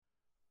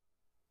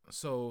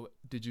So,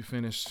 did you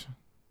finish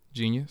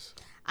Genius?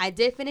 I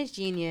did finish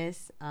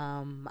Genius.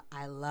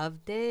 I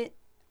loved it.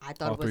 I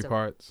thought All it was three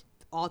parts?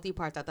 all three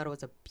parts. I thought it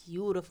was a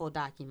beautiful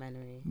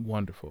documentary.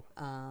 Wonderful.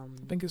 I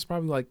think it's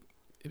probably like,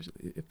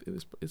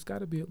 it's got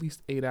to be at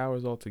least 8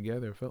 hours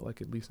altogether. It felt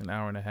like at least an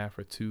hour and a half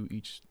or two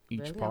each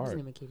really? part. I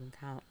wasn't even keeping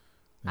count.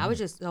 Yeah. I was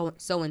just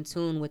so in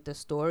tune with the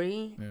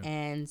story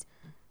and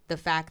the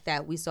fact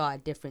that we saw a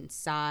different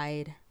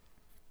side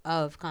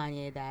of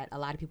Kanye that a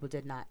lot of people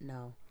did not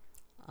know.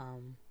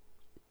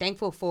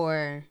 Thankful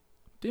for...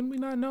 Didn't we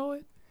not know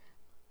it?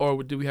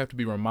 Or do we have to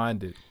be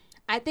reminded?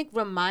 I think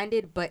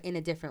reminded, but in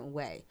a different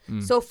way.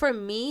 So for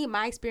me,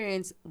 my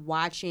experience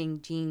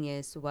watching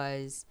Genius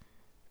was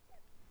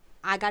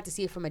I got to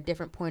see it from a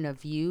different point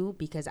of view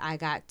because I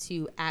got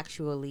to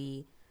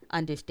actually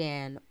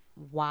understand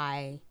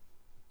why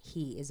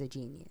he is a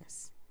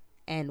genius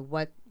and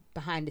what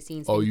behind the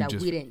scenes things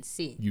that we didn't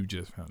see. You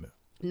just found out.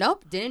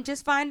 Nope, didn't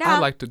just find out. I'd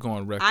like to go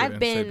on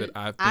record say that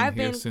I've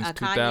been here since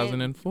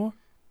 2004.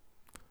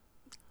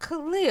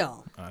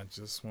 Khalil. I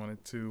just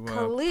wanted to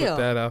put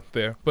that out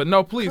there. But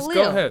no, please,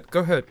 Khalil,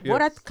 go ahead. Yes.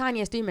 What are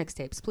Kanye's 3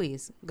 mixtapes?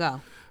 Please,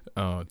 go.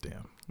 Oh,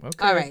 damn.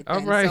 Okay.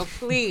 All right. So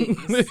please,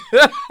 please,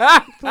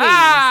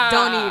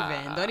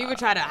 don't even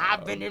try to.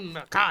 I've been in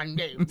the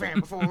Kanye fan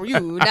before you.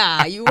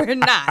 Nah, you were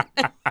not.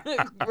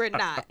 We're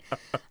not.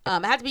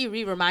 I have to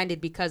be reminded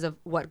because of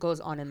what goes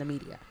on in the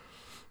media.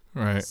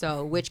 Right.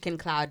 So, which can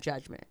cloud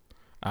judgment.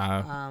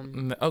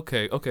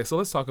 Okay. So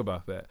let's talk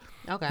about that.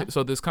 Okay.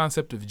 So this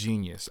concept of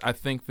genius, I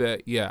think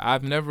that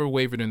I've never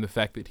wavered in the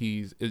fact that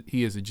he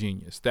is a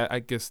genius. That I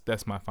guess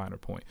that's my finer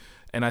point.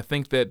 And I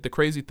think that the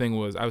crazy thing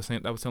was I was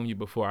telling you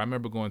before. I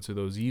remember going to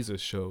those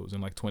Yeezus shows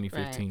in like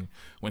 2015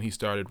 when he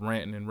started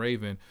ranting and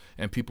raving,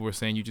 and people were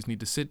saying you just need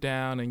to sit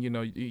down and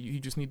you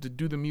just need to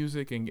do the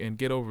music and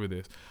get over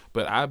this.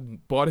 But I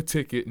bought a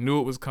ticket,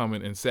 knew it was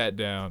coming, and sat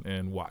down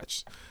and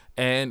watched.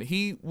 And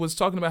he was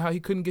talking about how he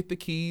couldn't get the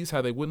keys,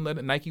 how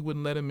Nike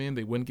wouldn't let him in,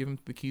 they wouldn't give him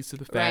the keys to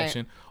the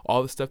fashion,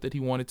 all the stuff that he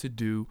wanted to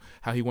do,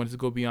 how he wanted to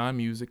go beyond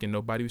music, and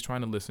nobody was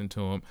trying to listen to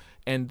him.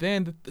 And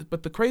then,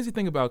 but the crazy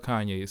thing about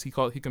Kanye is he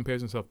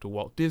compares himself to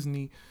Walt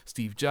Disney,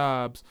 Steve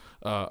Jobs,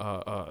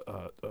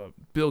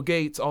 Bill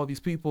Gates, all these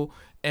people.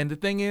 And the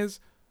thing is,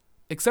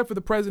 except for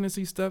the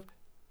presidency stuff,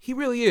 he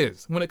really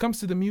is. When it comes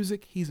to the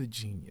music, he's a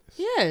genius.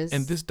 Yes.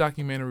 And this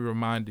documentary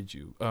reminded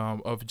you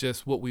of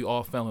just what we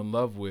all fell in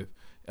love with.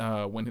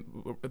 When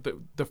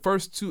the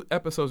first 2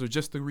 episodes are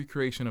just the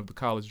recreation of the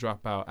College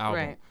Dropout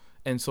album,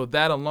 and so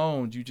that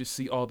alone, you just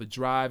see all the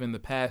drive and the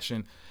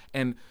passion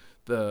and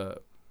the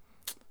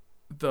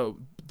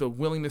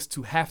willingness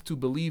to have to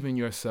believe in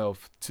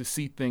yourself to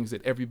see things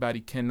that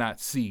everybody cannot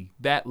see.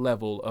 That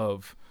level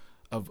of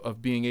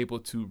being able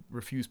to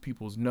refuse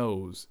people's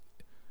no's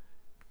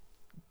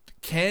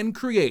can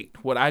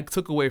create what I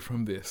took away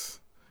from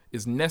this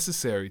is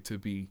necessary to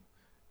be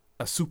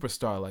a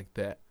superstar like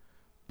that.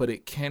 But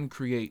it can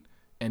create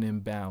an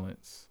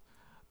imbalance,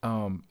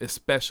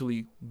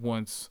 especially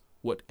once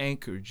what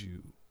anchored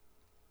you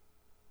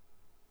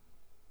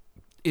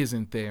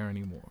isn't there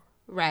anymore.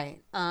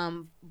 Right.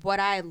 What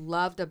I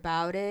loved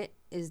about it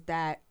is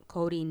that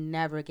Cody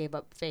never gave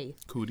up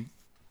faith. Cody.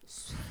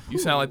 You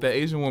sound like that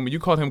Asian woman. You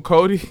called him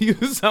Cody. You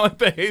sound like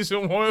the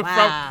Asian woman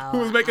who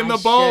was making the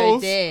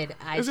bowls. I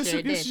Is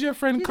sure did. This is your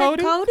friend You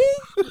Cody? Cody?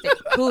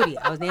 Cody.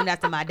 I was named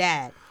after my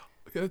dad.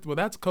 Well,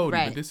 that's Cody,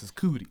 but this is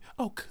Cootie.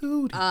 Oh,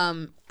 Cootie.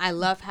 I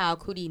love how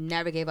Cootie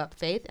never gave up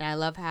faith, and I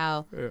love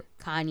how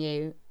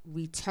Kanye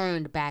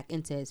returned back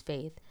into his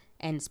faith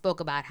and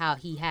spoke about how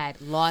he had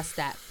lost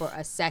that for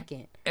a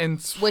second. And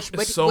which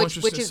is so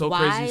why,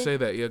 crazy you say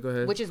that. Yeah, go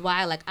ahead. Which is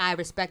why, I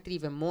respect it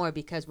even more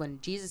because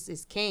when Jesus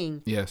is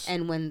King,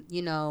 and when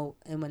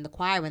when the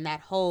choir, when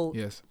that whole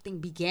thing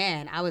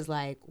began, I was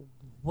like,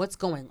 "What's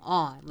going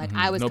on?"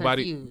 I was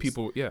confused.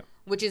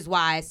 Which is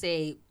why I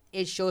say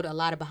it showed a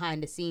lot of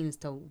behind the scenes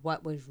to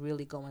what was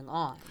really going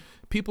on.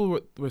 People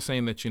were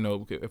saying that,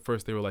 at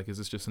first they were like, is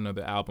this just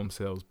another album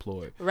sales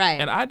ploy? Right.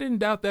 And I didn't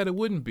doubt that it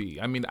wouldn't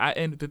be. I mean,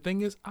 and the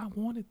thing is, I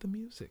wanted the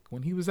music.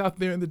 When he was out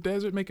there in the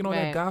desert making all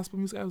that gospel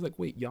music, I was like,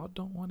 wait, y'all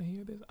don't want to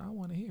hear this? I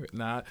want to hear it.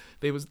 Nah,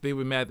 they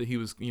were mad that he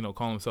was,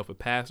 calling himself a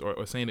pastor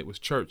or saying it was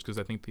church because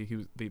I think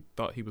they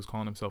thought he was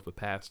calling himself a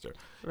pastor.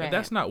 Right. And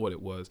that's not what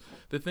it was.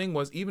 The thing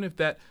was, even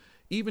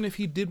if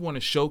he did want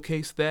to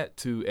showcase that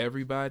to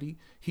everybody,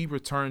 he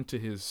returned to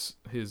his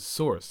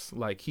source.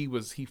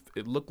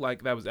 It looked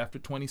like that was after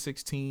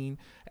 2016,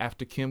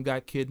 after Kim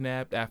got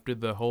kidnapped, after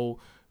the whole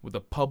with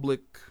the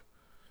public,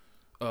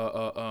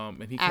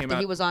 and he after came out.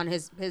 He was on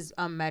his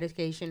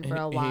medication for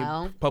a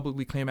while. He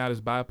publicly came out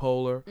as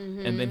bipolar,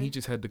 and then he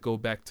just had to go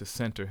back to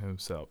center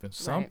himself. And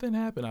something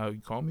happened. You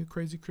call me a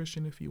crazy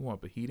Christian if you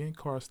want, but he didn't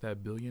cross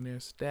that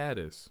billionaire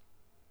status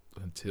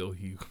until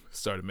he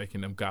started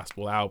making them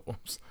gospel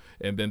albums.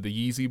 And then the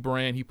Yeezy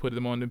brand, he put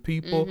them on them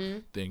people.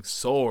 Things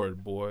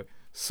soared, boy.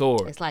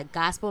 Soared. It's like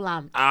gospel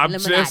I'm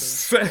Illuminati. Just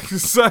saying,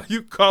 so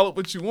you call it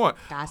what you want.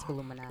 Gospel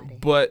Illuminati.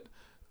 But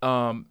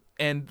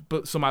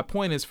so my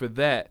point is for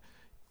that,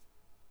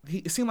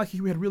 it seemed like he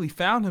had really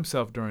found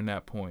himself during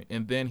that point,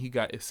 and then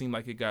it seemed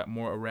like it got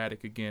more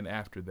erratic again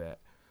after that.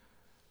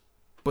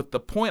 But the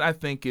point, I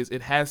think, is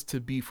it has to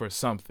be for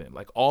something.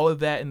 Like all of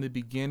that in the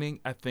beginning,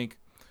 I think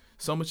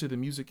so much of the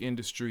music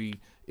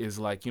industry is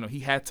like, he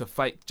had to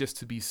fight just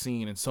to be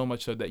seen, and so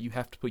much of that, you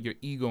have to put your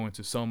ego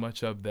into so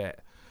much of that.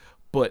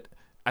 But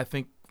I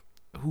think,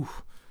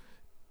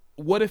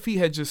 what if he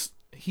had just,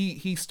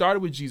 he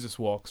started with Jesus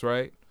Walks,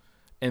 right?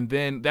 And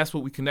then that's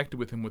what we connected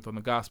with him with on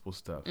the gospel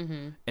stuff.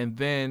 Mm-hmm. And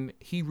then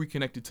he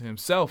reconnected to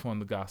himself on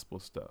the gospel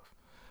stuff.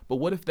 But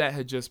what if that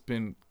had just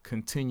been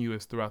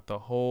continuous throughout the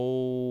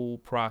whole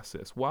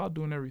process while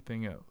doing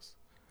everything else?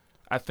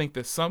 I think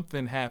that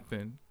something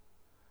happened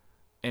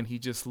and he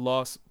just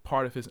lost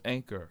part of his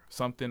anchor,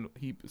 something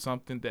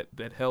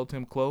that held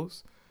him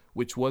close,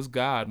 which was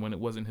God when it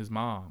wasn't his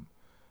mom.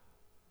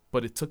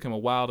 But it took him a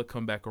while to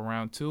come back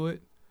around to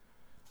it.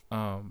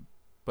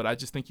 But I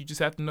just think you just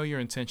have to know your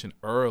intention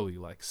early.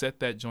 Like, set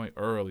that joint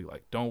early.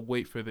 Like, don't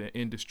wait for the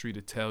industry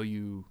to tell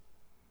you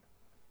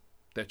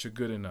that you're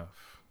good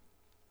enough.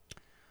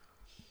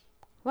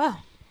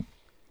 Well,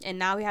 and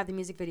now we have the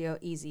music video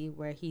Easy,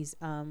 where he's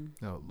oh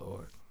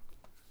Lord,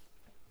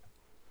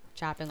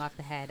 chopping off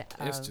the head.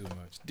 It's too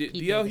much.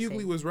 D.L.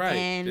 Hughley was right.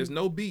 And there's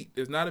no beat.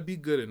 There's not a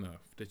beat good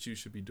enough that you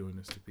should be doing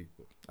this to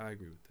people. I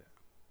agree with that.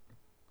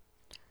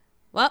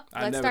 Well,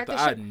 let's start the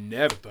show. I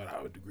never thought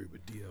I would agree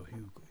with D.L.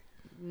 Hughley.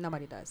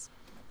 Nobody does.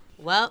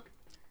 Well,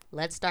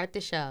 let's start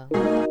the show.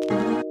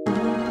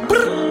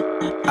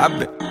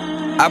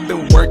 I've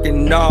been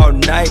working all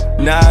night.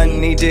 Now I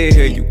need to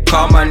hear you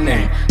call my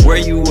name. Where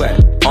you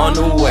at? On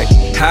the way.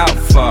 How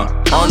far?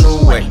 On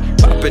the way.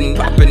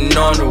 Poppin'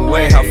 on the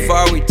way. How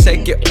far we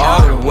take it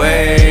all the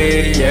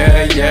way?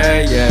 Yeah.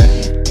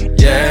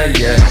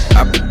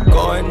 I've been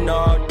going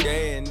all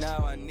day and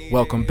now I need.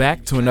 Welcome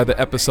back to another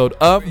episode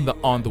of the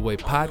On the Way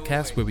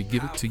podcast, where we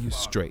give it to you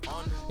straight.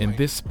 In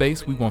this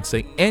space, we won't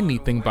say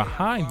anything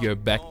behind your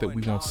back that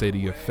we won't say to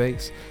your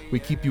face. We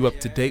keep you up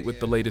to date with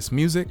the latest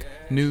music,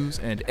 news,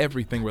 and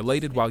everything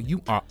related while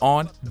you are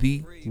on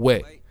the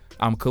way.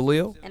 I'm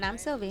Khalil. And I'm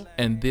Sylvie.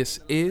 And this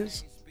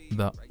is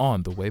the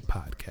On the Way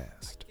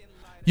podcast.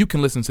 You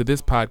can listen to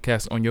this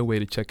podcast on your way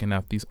to checking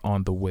out these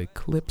On the Way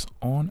clips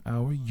on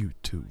our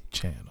YouTube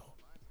channel.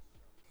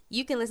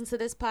 You can listen to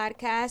this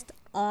podcast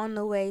on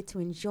the way to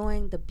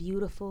enjoying the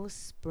beautiful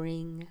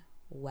spring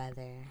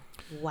weather.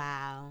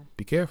 Wow.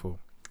 Be careful.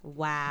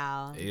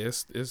 Wow.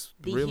 It's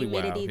the really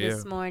wow. The humidity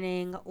this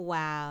morning.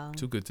 Wow.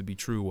 Too good to be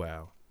true.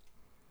 Wow.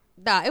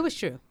 Nah, it was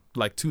true.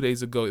 Like 2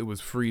 days ago, it was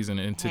freezing,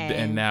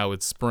 and now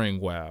it's spring.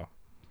 Wow.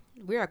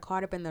 We are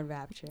caught up in the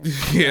rapture.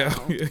 Yeah,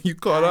 you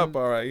caught up.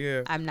 All right,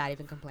 yeah. I'm not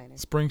even complaining.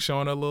 Spring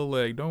showing her little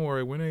leg. Don't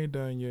worry, we ain't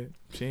done yet.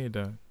 She ain't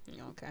done.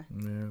 Okay.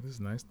 Yeah, this is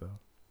nice though.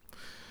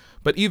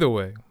 But either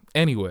way,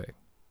 anyway,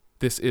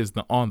 this is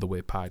the On the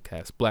Way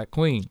podcast. Black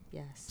Queen.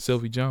 Yes.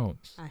 Sylvie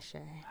Jones. Ashe.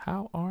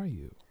 How are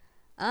you?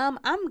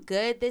 I'm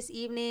good this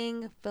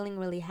evening. Feeling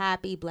really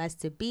happy,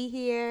 blessed to be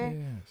here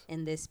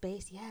in this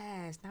space.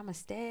 Yes.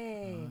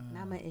 Namaste.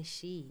 Nama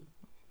Ishi.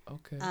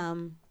 Okay.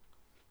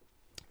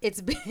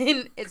 It's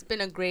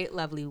been a great,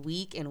 lovely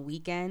week and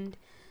weekend.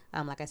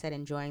 Like I said,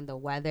 enjoying the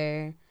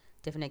weather,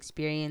 different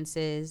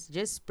experiences,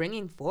 just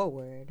springing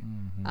forward.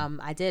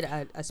 Mm-hmm. I did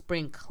a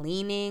spring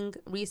cleaning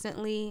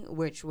recently,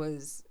 which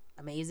was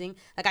amazing.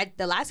 Like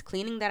the last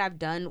cleaning that I've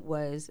done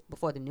was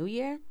before the new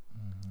year.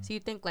 Mm-hmm. So you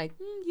think like,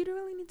 you don't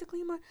really need to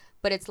clean more,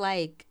 but it's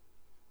like,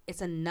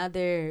 it's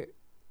another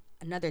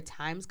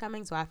time's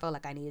coming. So I felt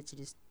like I needed to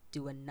just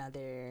do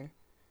another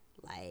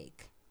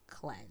like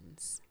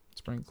cleanse.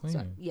 Spring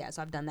cleaning.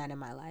 So I've done that in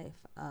my life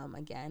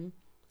again,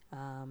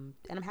 and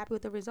I'm happy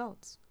with the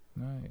results.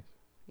 Nice.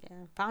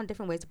 Yeah, found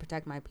different ways to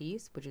protect my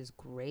peace, which is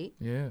great.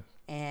 Yeah.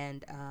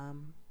 And I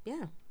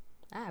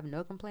have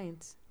no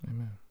complaints.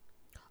 Amen.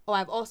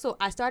 Oh,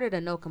 I started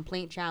a no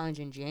complaint challenge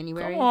in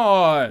January. Come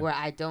on. Where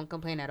I don't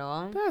complain at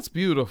all. That's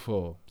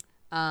beautiful.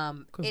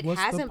 It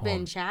hasn't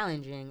been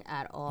challenging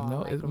at all. No,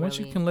 like, once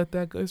you can let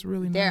that go, it's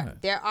really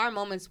not. There are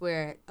moments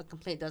where a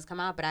complaint does come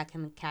out, but I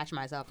can catch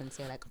myself and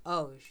say like,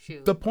 oh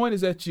shoot. The point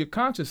is that you're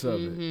conscious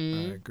of it.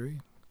 I agree.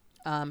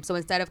 So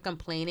instead of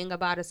complaining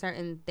about a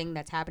certain thing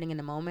that's happening in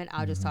the moment,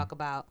 I'll just talk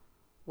about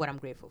what I'm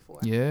grateful for.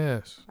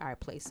 Yes. I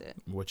replace it.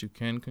 What you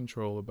can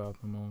control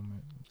about the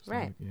moment.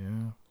 Right.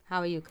 Yeah. How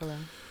are you, Khalil?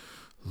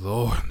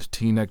 Lord, the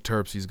T-Neck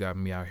Terpsies got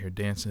me out here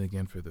dancing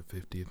again for the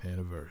 50th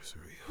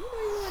anniversary. You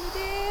want to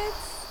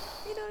dance.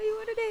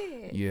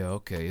 Yeah,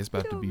 okay. It's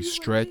about to be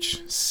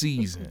stretch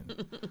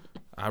season.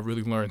 I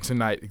really learned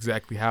tonight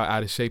exactly how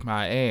out of shape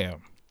I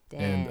am.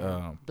 Damn.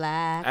 And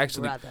Black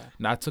actually, brother.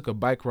 I took a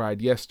bike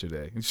ride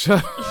yesterday.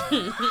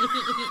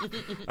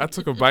 I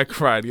took a bike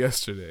ride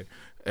yesterday,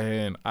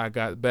 and I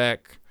got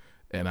back,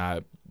 and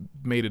I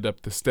made it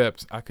up the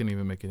steps. I couldn't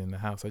even make it in the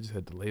house. I just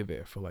had to lay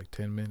there for like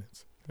 10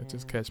 minutes. I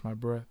just catch my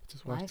breath.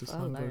 Just watch the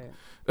sun.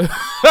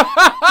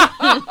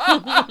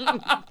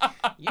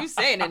 You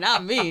saying it,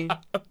 not me.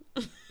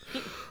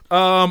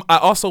 I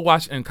also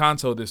watched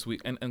Encanto this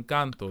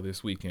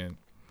weekend.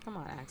 Come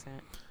on,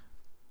 accent.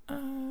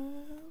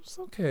 It's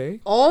okay.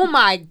 Oh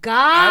my God.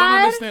 I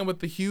don't understand what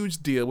the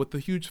huge deal,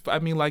 I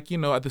mean, like,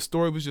 the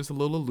story was just a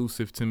little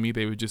elusive to me.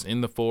 They were just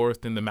in the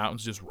forest and the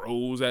mountains just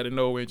rose out of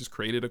nowhere and just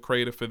created a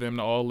crater for them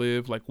to all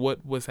live. Like,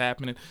 what was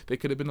happening? They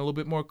could have been a little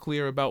bit more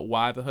clear about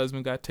why the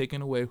husband got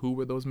taken away. Who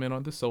were those men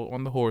on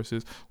the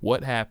horses?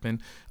 What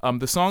happened?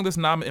 The song that's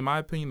in my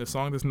opinion, the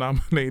song that's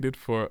nominated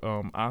for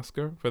the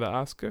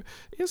Oscar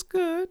is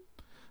good.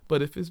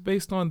 But if it's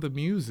based on the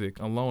music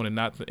alone and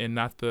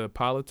not the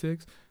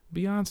politics,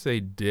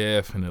 Beyonce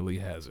definitely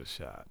has a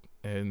shot,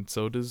 and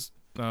so does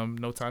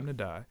No Time to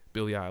Die,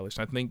 Billie Eilish.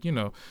 I think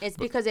it's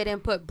because they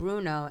didn't put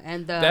Bruno,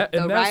 and the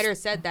writer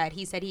said that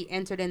he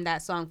entered in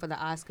that song for the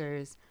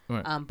Oscars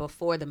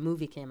before the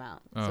movie came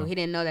out, so he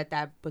didn't know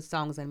that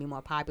song was gonna be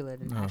more popular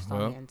than that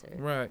song entered.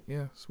 Right?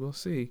 Yes, we'll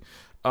see.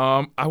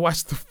 I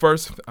watched the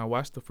first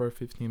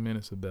 15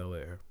 minutes of Bel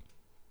Air,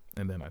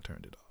 and then I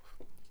turned it off.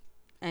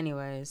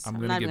 Anyways,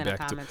 I'm not even going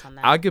to comment on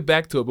that. I'll get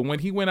back to it. But when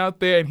he went out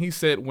there and he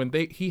said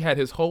he had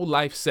his whole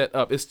life set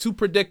up, it's too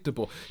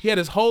predictable. He had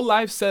his whole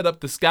life set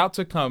up. The scouts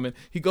are coming.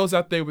 He goes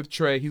out there with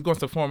Trey. He's going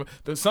to form.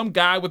 There's some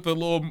guy with a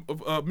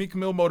little Meek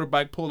Mill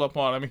motorbike pulled up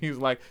on him. And he's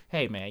like,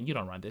 hey, man, you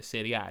don't run this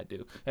city. I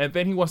do. And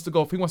then he wants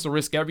to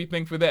risk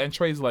everything for that. And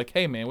Trey's like,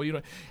 hey, man, what are you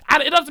doing?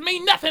 It doesn't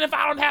mean nothing if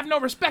I don't have no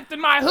respect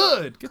in my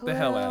hood. Get the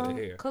hell out of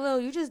here. Khalil,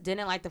 you just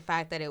didn't like the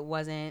fact that it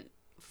wasn't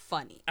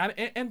funny.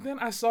 And then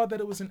I saw that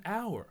it was an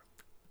hour.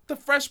 The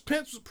Fresh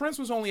Prince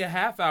was only a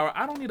half hour.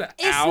 I don't need It's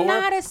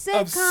not a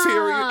sitcom. Of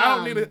serious. I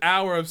don't need an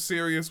hour of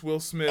serious Will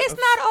Smith. It's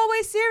not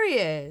always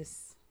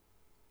serious,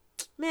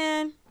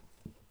 man.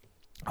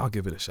 I'll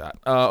give it a shot.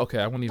 Okay,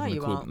 I won't even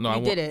include. Won't. No,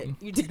 you did it.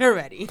 You did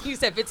already. You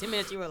said 15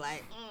 minutes. You were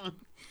like,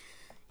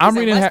 I'm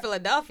reading West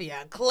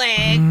Philadelphia.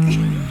 Click.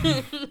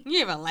 You don't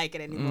even like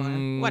it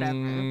anymore.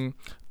 Whatever.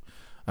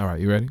 All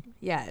right, you ready?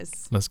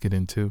 Yes. Let's get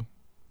into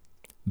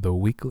the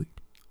weekly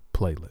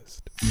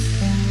playlist.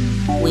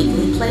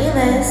 Weekly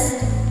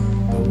playlist.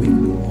 The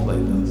weekly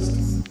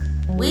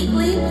playlist.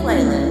 Weekly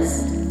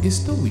playlist. It's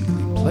the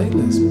weekly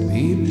playlist,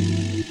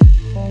 baby.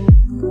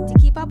 To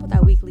keep up with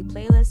our weekly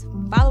playlist,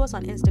 follow us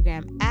on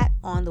Instagram at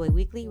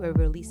OnTheWayWeekly, where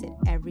we release it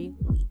every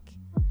week.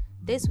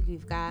 This week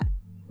we've got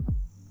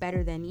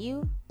Better Than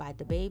You by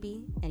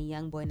DaBaby and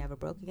Youngboy Never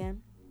Broke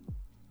Again.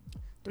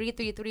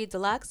 333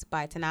 Deluxe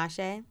by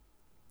Tinashe.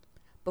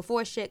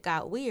 Before Shit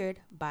Got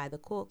Weird by The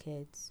Cool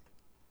Kids.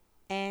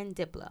 And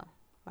Diplo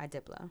by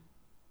Diplo.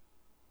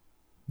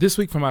 This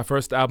week for my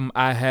first album,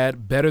 I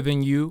had Better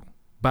Than You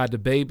by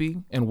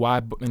DaBaby and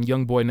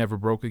Youngboy Never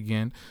Broke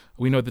Again.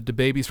 We know that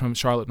DaBaby's from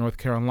Charlotte, North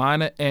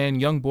Carolina,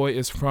 and Youngboy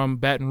is from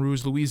Baton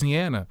Rouge,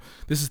 Louisiana.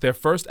 This is their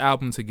first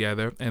album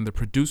together, and the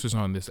producers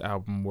on this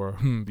album were,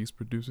 these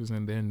producers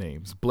and their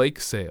names,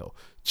 Blake Sale,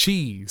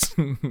 Cheese,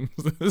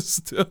 this is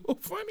still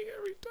funny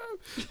every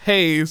time,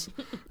 Hayes,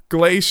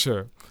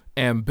 Glacier,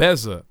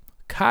 Ambeza,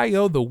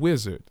 Kaio the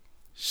Wizard,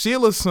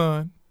 Sheila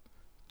Sun,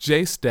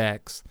 Jay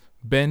Stacks,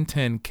 Ben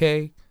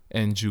 10K,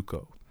 and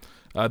Juco.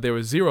 There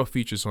were 0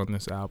 features on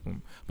this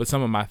album, but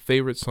some of my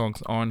favorite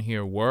songs on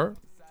here were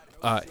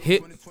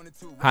Hit,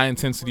 High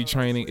Intensity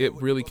Training. It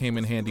really came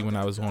in handy when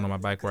I was on my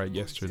bike ride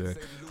yesterday.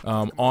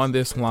 On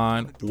This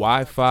Line,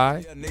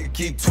 Wi-Fi.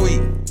 Keep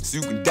tweeting, so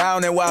you can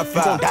down that Wi-Fi.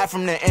 You gon' die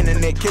from the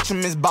internet, catch them,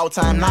 it's about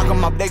time. Knock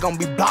them up, they gon'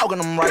 be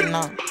blogging them right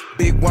now.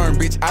 Big worm,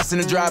 bitch, I seen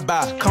a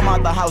drive-by. Come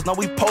out the house, no,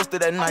 we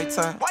posted at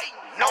nighttime.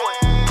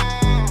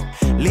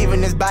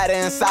 Leaving this body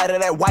inside of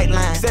that white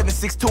line.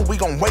 762, we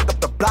gon' wake up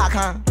the block,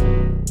 huh?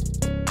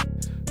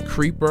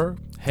 Creeper,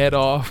 Head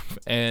Off,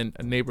 and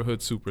a Neighborhood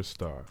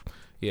Superstar.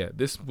 Yeah,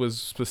 this was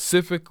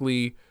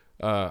specifically,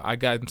 I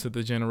got into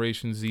the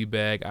Generation Z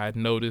bag. I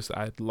noticed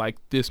I like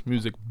this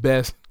music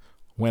best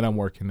when I'm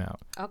working out.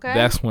 Okay.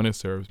 That's when it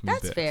serves me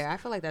best. That's fair. I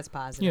feel like that's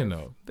positive. You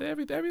know,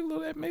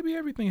 maybe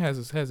everything has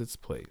its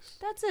place.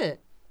 That's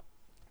it.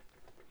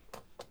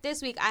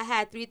 This week I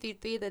had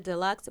 333 The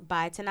Deluxe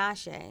by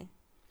Tinashe.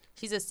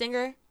 She's a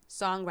singer,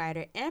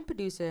 songwriter, and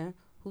producer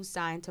who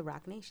signed to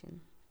Roc Nation.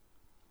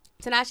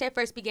 Tinashe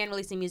first began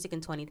releasing music in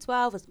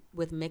 2012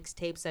 with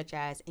mixtapes such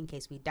as In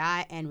Case We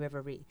Die and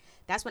Riverie.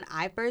 That's when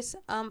I first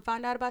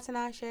found out about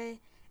Tinashe,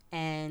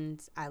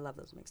 and I love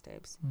those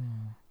mixtapes.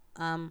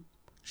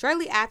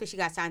 Shortly after, she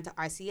got signed to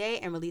RCA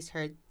and released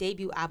her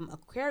debut album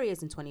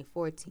Aquarius in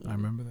 2014. I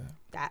remember that.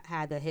 That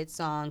had the hit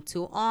song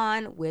 2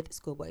 On with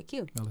Schoolboy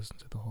Q. I listened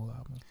to the whole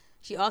album.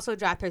 She also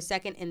dropped her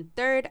second and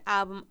third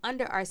album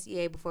under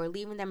RCA before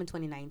leaving them in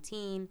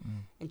 2019,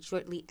 and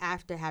shortly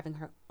after having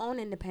her own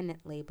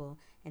independent label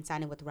and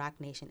signing with Roc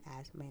Nation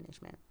as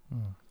management.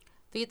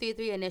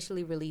 333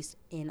 initially released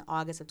in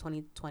August of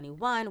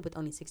 2021 with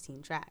only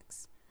 16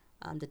 tracks.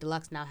 The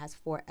Deluxe now has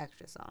 4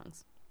 extra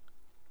songs.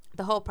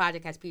 The whole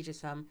project has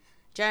features from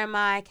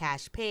Jeremiah,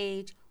 Cash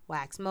Page,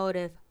 Wax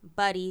Motive,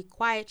 Buddy,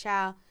 Quiet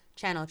Child,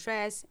 Channel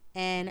Tres,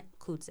 and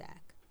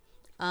Kuzak.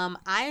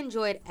 I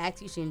enjoyed X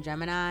featuring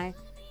Gemini.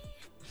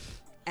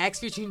 X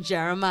featuring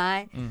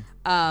Jeremiah.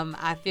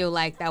 I feel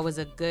like that was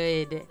a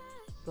good,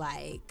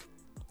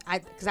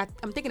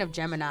 I'm thinking of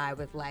Gemini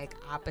with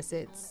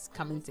opposites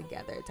coming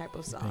together type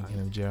of song.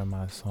 Thinking of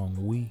Jeremiah's song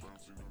We.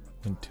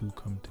 when two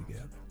come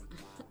together.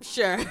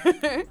 Sure.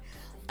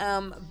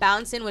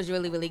 Bouncing was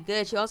really, really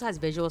good. She also has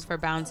visuals for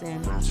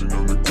Bouncing. Bouncing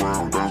on the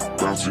ground,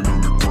 bouncing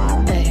on the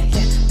ground. Yeah,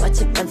 yeah.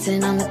 Watch it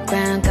bouncing on the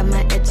ground. Got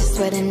my edges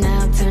sweating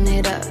now. Turn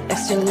it up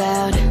extra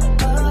loud.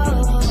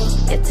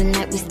 Yeah,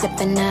 tonight we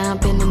stepping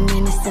out. Been a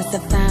minute since I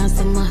found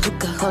someone who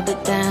could hold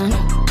it down.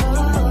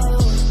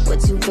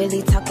 What you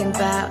really talking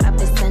about? I've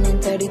been sending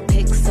dirty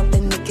pics,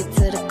 hoping make it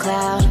to the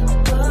cloud.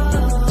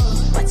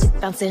 Watch it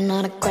bouncing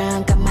on the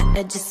ground. Got my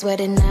edges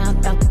sweating now.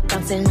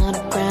 Bouncing on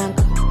the ground.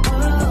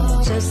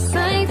 Just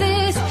like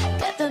this,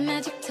 got the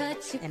magic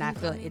touch. And I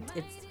feel it's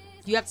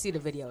you have to see the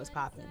video. It's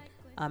popping.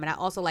 And I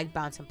also like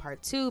Bouncing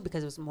Part 2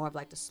 because it was more of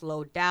like the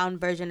slowed down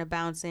version of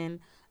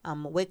Bouncing.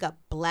 Wake Up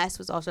Blessed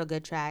was also a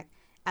good track,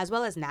 as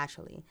well as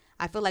Naturally.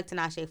 I feel like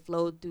Tinashe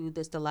flowed through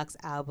this deluxe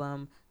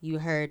album. You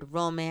heard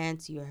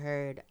Romance, you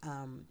heard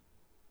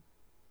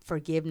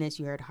Forgiveness,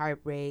 you heard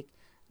Heartbreak.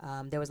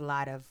 There was a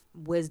lot of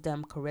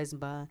wisdom,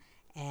 charisma,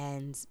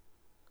 and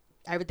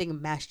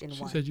everything meshed in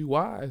one. She said you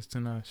wise,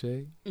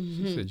 Tinashe.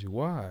 She said you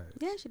wise.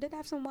 Yeah, she did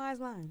have some wise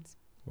lines.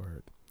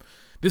 Word.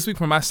 This week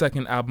for my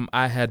second album,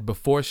 I had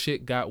Before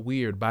Shit Got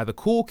Weird by the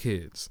Cool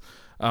Kids.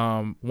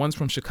 One's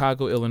from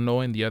Chicago,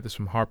 Illinois, and the other's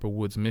from Harper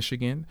Woods,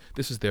 Michigan.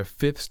 This is their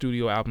 5th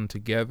studio album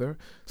together.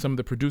 Some of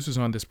the producers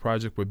on this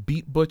project were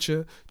Beat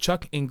Butcher,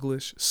 Chuck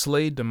English,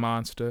 Slade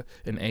DeMonster,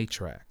 and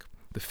A-Track.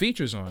 The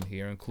features on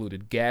here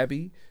included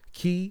Gabby,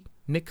 Key,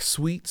 Nick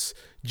Sweets,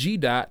 G.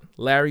 Dot,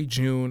 Larry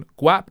June,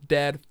 Guap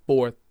Dad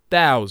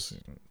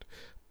 4000,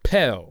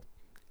 Pell,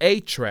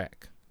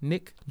 A-Track,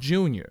 Nick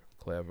Jr.,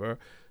 clever,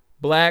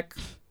 Black,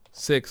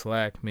 6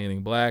 Lack,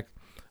 meaning black,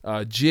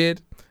 Jid,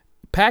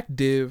 Pac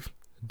Div,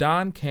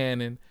 Don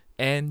Cannon,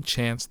 and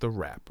Chance the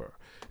Rapper.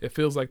 It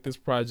feels like this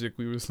project,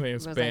 we were saying,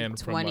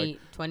 spanned like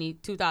from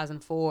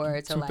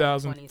 2004 to like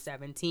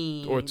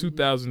 2017. Or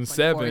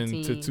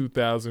 2007 to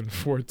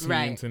 2014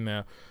 right. to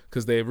now.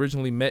 Because they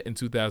originally met in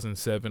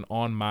 2007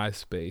 on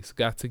MySpace,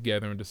 got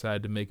together and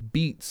decided to make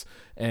beats.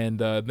 And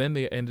then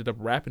they ended up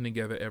rapping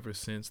together ever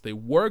since. They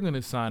were going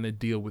to sign a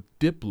deal with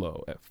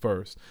Diplo at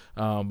first.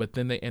 But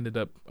then they ended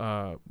up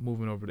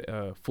moving over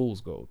to Fool's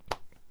Gold.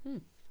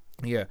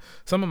 Yeah,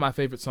 some of my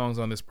favorite songs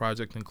on this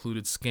project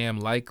included Scam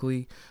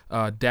Likely,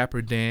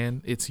 Dapper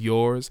Dan, It's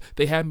Yours.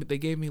 They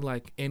gave me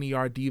like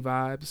NERD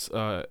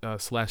vibes,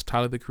 slash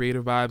Tyler the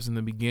Creator vibes in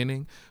the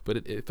beginning, but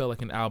it felt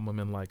like an album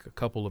in like a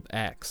couple of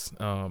acts.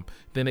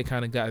 Then it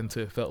kind of got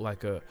into, it felt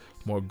like a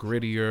more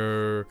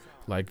grittier,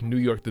 like New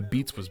York, the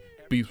beats was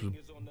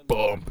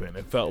bumping.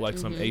 It felt like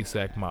some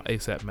ASAP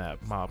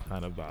Mob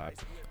kind of vibe.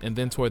 And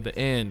then toward the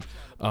end,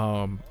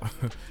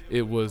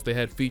 they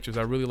had features.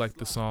 I really liked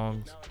the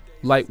songs.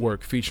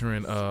 Lightwork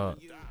featuring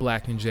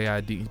Black and Jid. I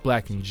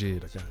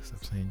gotta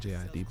stop saying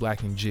JID.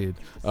 Black and Jid.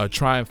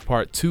 Triumph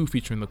Part 2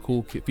 featuring the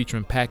Cool Kid,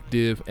 featuring Pac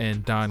Div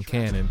and Don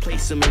Cannon.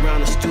 Place him around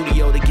the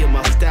studio to get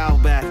my style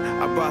back.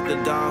 I brought the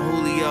Don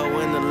Julio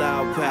in the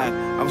loud pack.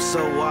 I'm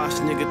so washed,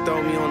 nigga,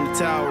 throw me on the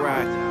towel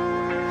rack.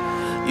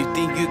 You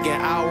think you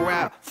can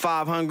out-rap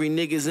 5 hungry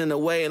niggas in the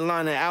waiting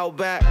line and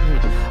Outback?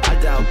 I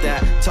doubt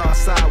that. Toss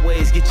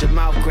sideways, get your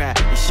mouth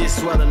cracked. And shit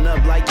swelling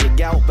up like your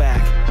gout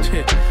back.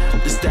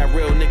 This that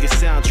real nigga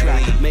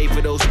soundtrack. Made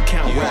for those who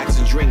count racks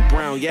and drink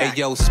brown yak.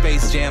 Hey yo,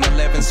 Space Jam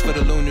 11's for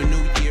the Lunar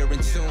New Year in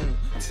tune.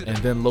 And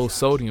then Low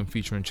Sodium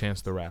featuring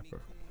Chance the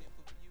Rapper.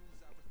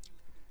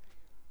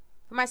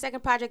 For my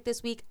second project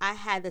this week, I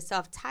had the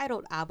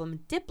self-titled album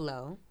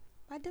Diplo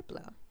by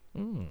Diplo.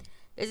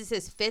 This is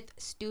his 5th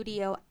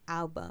studio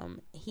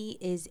album. He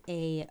is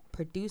a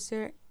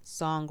producer,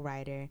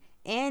 songwriter,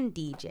 and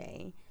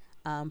DJ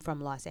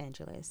from Los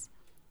Angeles.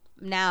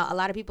 Now, a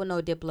lot of people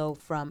know Diplo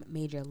from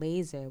Major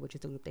Lazer, which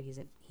is the group that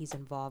he's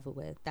involved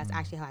with. That's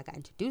actually how I got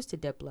introduced to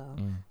Diplo.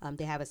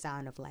 They have a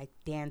sound of like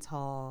dance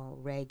hall,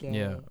 reggae.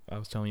 Yeah, I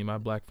was telling you, my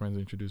black friends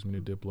introduced me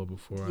to Diplo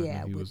before.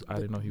 Yeah, I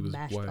didn't know he was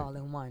mashed white. all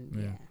in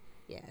one.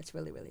 Yeah, it's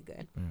really, really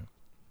good.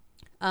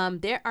 Yeah.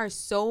 There are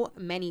so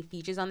many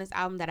features on this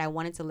album that I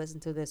wanted to listen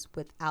to this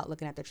without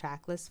looking at the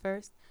track list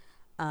first.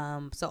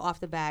 So off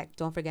the bat,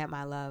 Don't Forget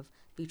My Love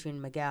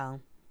featuring Miguel,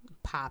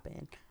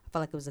 poppin'. I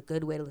felt like it was a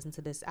good way to listen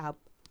to this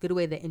album, good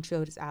way to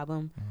intro this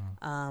album.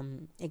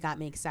 It got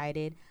me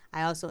excited.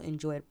 I also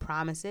enjoyed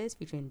Promises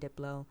featuring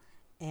Diplo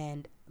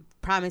and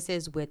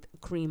Promises with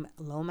Kareem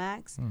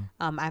Lomax.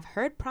 I've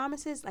heard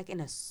Promises like in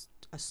a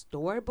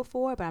store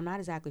before, but I'm not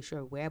exactly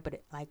sure where.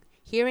 But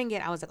hearing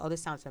it, I was like, oh,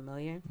 this sounds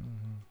familiar.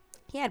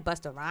 He had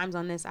Busta Rhymes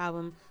on this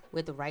album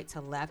with The Right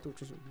to Left, which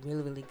was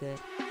really, really good.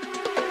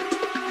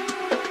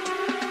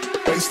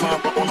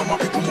 Baseline, but all of my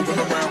people moving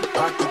around.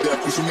 I did that,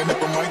 pushing it up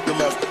and right to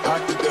left.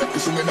 I did that,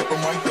 pushing it up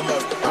and right to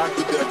left. I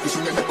did that,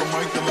 pushing it up and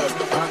right to left.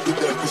 I did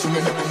that, pushing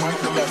it up and right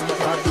to left.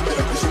 I did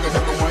that, pushing it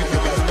up and right to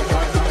left. I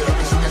did that, pushing it up and right to left. I did that,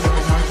 pushing it up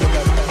and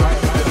right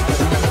to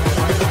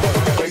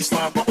left.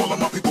 Baseline, but all of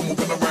my people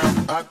moving around.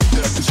 I did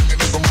that, pushing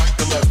it up and right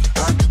to left.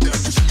 I did that,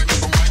 pushing it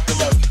up and right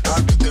to left.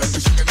 I did that,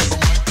 pushing it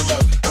up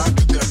and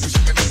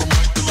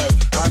right to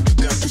left. I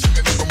did that,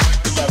 pushing it up and right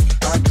to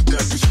left. I did that, pushing it up and right to left. I did that,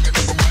 pushing it up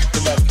and right to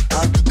left.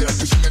 I did that,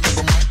 pushing it up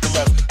and right to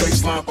left.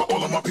 Baseline, but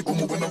all of my people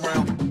moving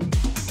around.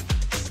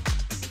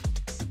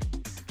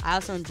 I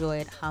also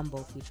enjoyed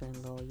Humble featuring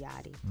Lil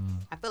Yachty.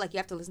 I feel like you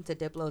have to listen to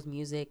Diplo's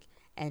music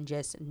and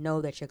just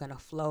know that you're going to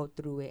flow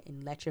through it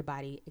and let your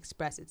body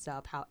express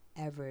itself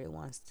however it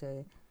wants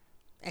to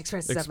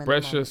express itself.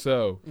 Express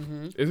yourself.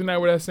 Isn't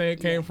that where that saying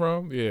came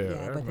from?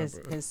 Yeah,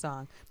 with his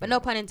song. But no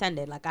pun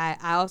intended. Like I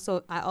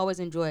always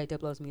enjoy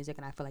Diplo's music,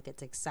 and I feel like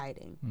it's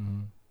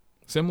exciting.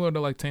 Similar to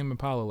like Tame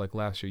Impala, like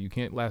last week,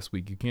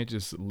 you can't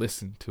just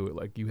listen to it.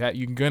 Like you're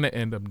gonna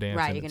end up dancing.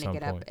 Right, you're at gonna some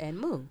get point. up and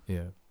move.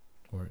 Yeah.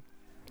 Word.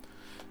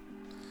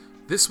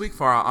 This week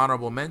for our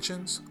honorable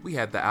mentions, we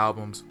had the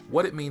albums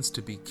What It Means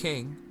to Be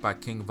King by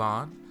King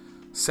Von,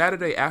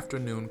 Saturday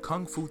Afternoon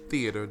Kung Fu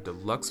Theater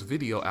Deluxe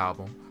Video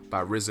Album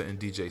by RZA and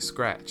DJ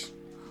Scratch,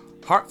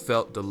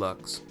 Heartfelt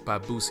Deluxe by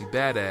Boosie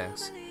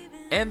Badass,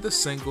 and the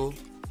single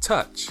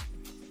Touch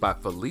by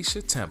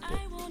Felicia Temple.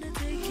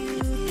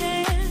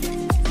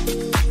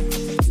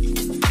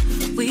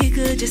 We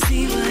could just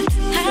see what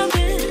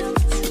happens.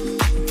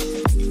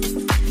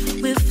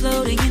 We're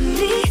floating in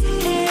the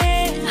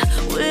air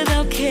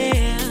without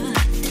care.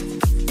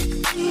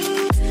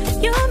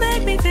 You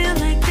make me feel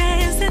like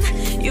dancing.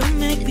 You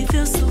make me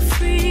feel so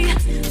free.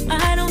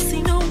 I don't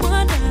see no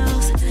one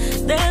else.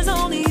 There's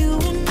only you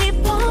and me,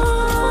 boy.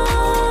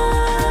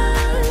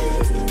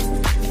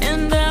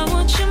 And I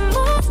want you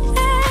more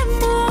and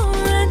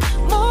more and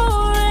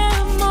more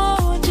and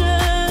more.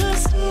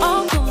 Just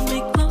all gonna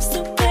make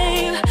closer,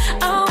 babe.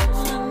 I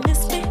wanna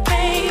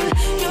misbehave.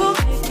 You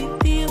make me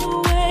feel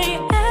away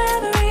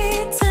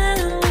every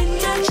time we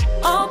touch.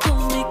 All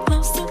gonna make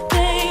closer,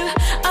 babe.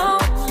 I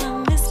wanna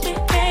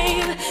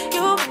misbehave.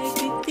 You make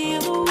me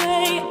feel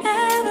away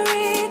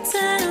every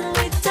time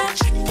we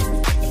touch.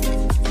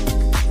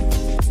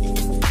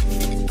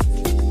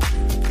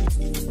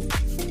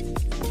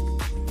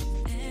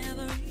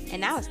 And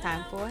now it's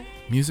time for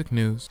Music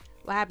news.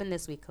 what happened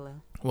this week, Khalil.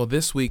 Well,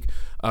 this week,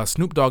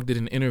 Snoop Dogg did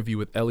an interview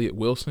with Elliott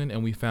Wilson,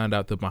 and we found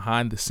out the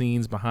behind the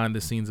scenes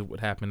of what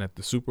happened at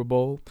the Super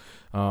Bowl.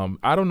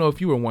 I don't know if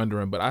you were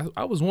wondering, but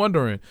I was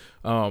wondering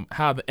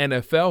how the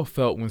NFL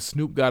felt when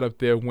Snoop got up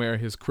there wearing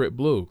his Crip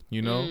Blue,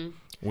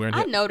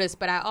 I noticed,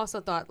 but I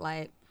also thought,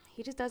 like,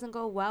 he just doesn't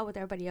go well with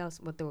everybody else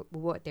with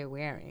what they're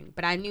wearing.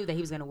 But I knew that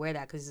he was going to wear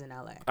that because he's in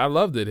L.A. I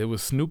loved it. It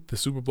was Snoop. The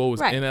Super Bowl was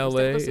Right, in it was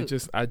L.A.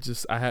 typical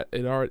I had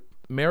it already.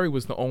 Mary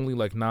was the only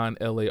like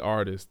non-LA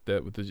artist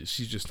that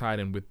she's just tied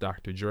in with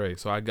Dr. Dre,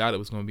 so I got it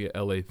was going to be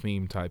a LA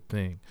theme type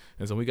thing.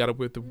 And so we got up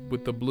with the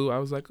blue. I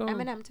was like, oh,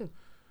 Eminem too.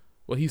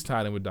 Well, he's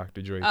tied in with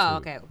Dr. Dre too. Oh,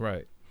 okay.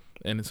 Right.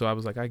 And so I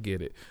was like, I get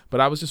it.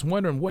 But I was just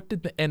wondering, what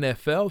did the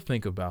NFL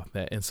think about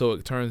that? And so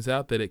it turns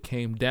out that it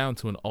came down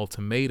to an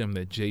ultimatum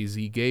that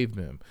Jay-Z gave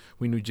them.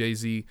 We knew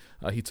Jay-Z,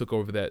 he took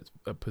over that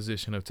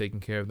position of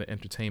taking care of the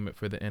entertainment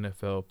for the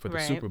NFL, for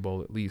the Super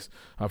Bowl at least.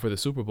 For the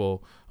Super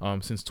Bowl,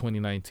 since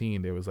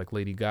 2019, there was like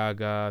Lady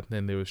Gaga,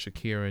 then there was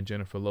Shakira and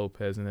Jennifer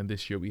Lopez, and then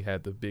this year we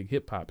had the big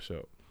hip-hop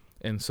show.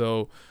 And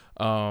so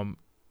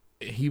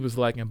he was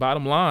like, and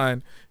bottom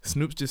line,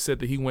 Snoop just said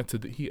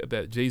that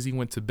that Jay-Z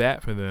went to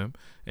bat for them,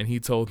 and he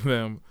told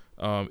them,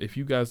 if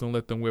you guys don't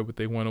let them wear what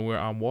they want to wear,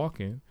 I'm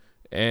walking.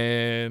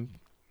 And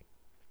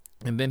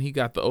then he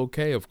got the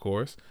okay, of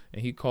course,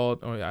 and he called,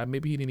 or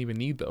maybe he didn't even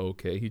need the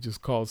okay. He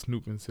just called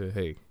Snoop and said,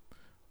 hey,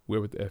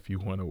 wear what the F you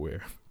want to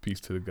wear.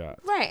 Peace to the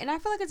gods. Right, and I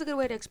feel like it's a good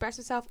way to express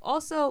yourself.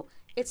 Also,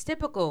 it's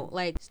typical.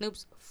 Like,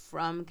 Snoop's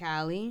from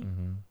Cali.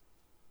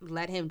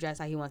 Let him dress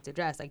how he wants to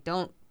dress. Like,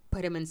 don't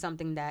put him in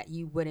something that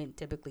you wouldn't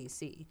typically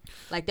see.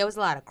 Like, there was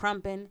a lot of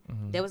crumping.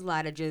 There was a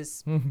lot of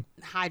just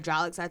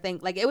hydraulics, I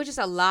think. Like, it was just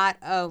a lot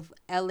of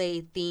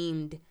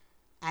LA-themed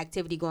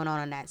activity going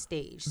on that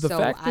stage.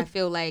 So I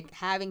feel like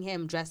having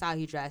him dress how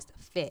he dressed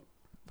fit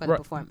for the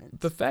performance.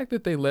 The fact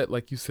that they let,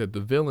 like you said,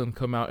 the villain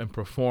come out and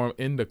perform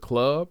in the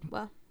club,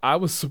 well, I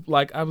was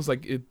like,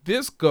 if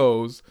this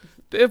goes,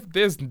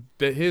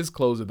 his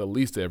clothes are the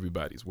least of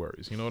everybody's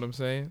worries. You know what I'm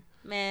saying?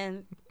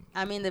 Man,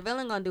 I mean, the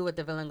villain gonna do what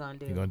the villain gonna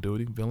do. He gonna do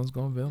what villain's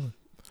gonna villain.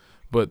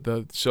 But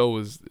the show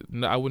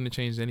I wouldn't have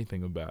changed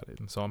anything about it.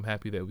 And so I'm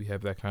happy that we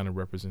have that kind of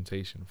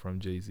representation from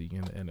Jay-Z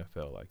in the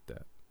NFL like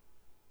that.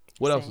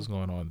 What else is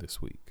going on this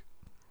week?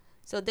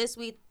 So this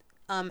week,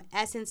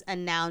 Essence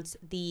announced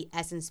the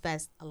Essence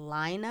Fest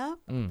lineup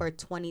for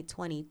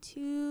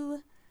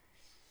 2022.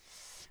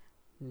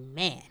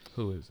 Man.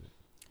 Who is it?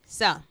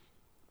 So,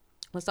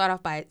 we'll start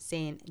off by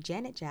saying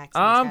Janet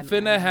Jackson. I'm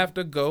finna have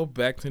to go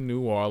back to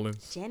New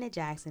Orleans. Janet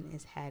Jackson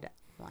is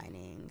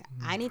headlining.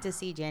 I need to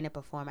see Janet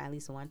perform at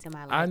least once in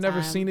my lifetime. I've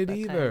never seen it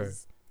either.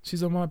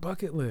 She's on my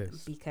bucket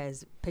list.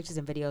 Because pictures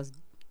and videos,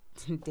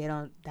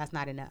 that's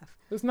not enough.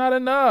 It's not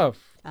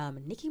enough.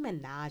 Nicki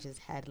Minaj is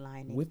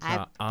headlining. With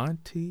my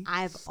auntie.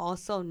 I've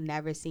also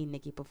never seen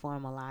Nicki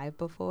perform live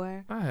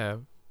before. I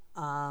have.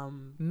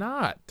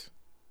 Not.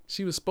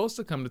 She was supposed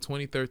to come to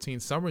 2013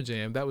 Summer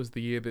Jam. That was the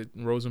year that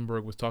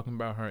Rosenberg was talking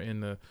about her in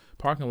the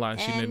parking lot.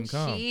 And she didn't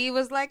come. She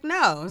was like,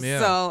 no. Yeah.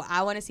 So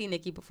I want to see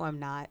Nicki perform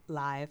not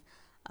live.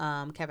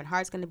 Kevin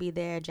Hart's going to be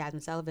there.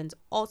 Jasmine Sullivan's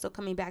also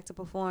coming back to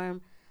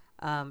perform.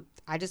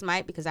 I just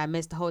might because I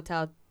missed the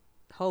Hotel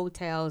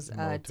hotels,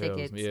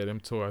 tickets. Yeah, them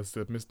tours.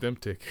 I missed them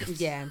tickets.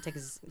 Yeah, them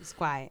tickets is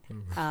quiet.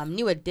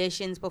 New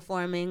Editions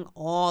performing,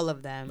 all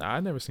of them. Nah, I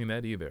never seen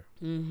that either.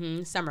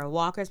 Summer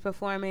Walker's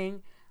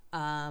performing. The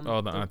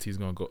aunties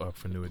gonna go up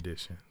for New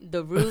Edition.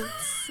 The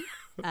Roots,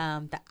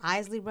 the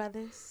Isley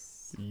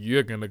Brothers.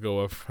 You're gonna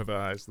go up for the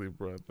Isley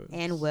Brothers.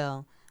 And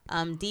Will.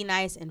 D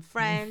Nice and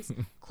Friends.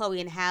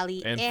 Chloe and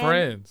Halle. And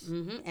Friends.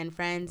 And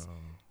Friends.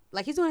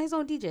 Like he's doing his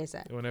own DJ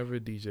set. Whenever a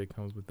DJ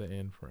comes with the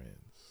and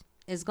Friends,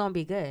 it's gonna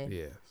be good.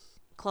 Yes.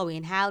 Chloe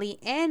and Halle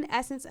and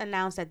Essence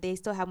announced that they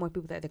still have more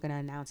people that they're gonna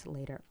announce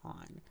later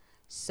on.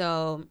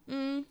 So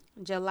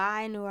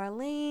July, New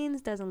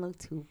Orleans doesn't look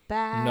too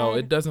bad. No,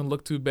 it doesn't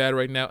look too bad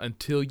right now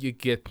until you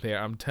get there.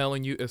 I'm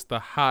telling you, it's the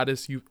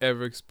hottest you've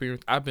ever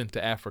experienced. I've been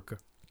to Africa.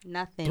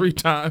 Nothing. 3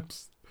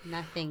 times.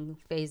 Nothing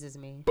phases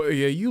me. But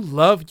yeah, you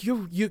love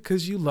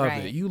because you love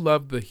Right. it. You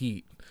love the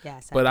heat.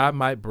 Yes. But I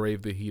might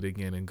brave the heat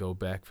again and go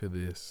back for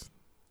this.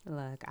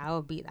 Look, I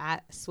will be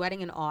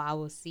sweating and all. I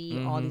will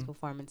see all these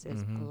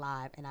performances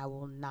live, and I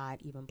will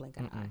not even blink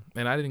an eye.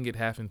 And I didn't get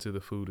half into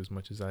the food as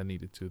much as I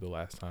needed to the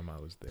last time I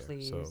was there.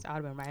 Please, So I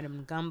would have been right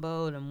them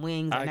gumbo, them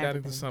wings. I and got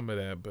everything. into some of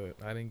that,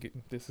 but I didn't get.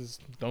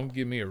 Don't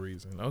give me a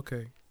reason.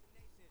 Okay.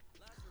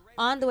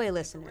 On the way,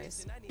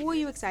 listeners, who are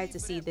you excited to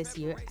see this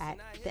year at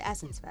the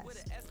Essence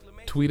Fest?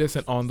 Tweet us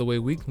at On The Way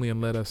Weekly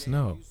and let us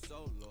know.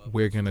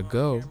 We're gonna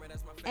go.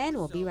 And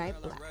we'll be right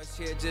back.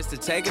 Here just to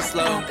take it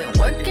slow. I've been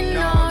working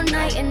all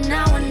night and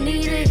now I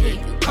need to hear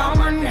you call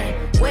my name.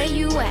 Where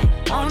you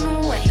at? On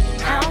the way.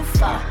 How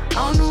far?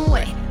 On the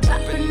way.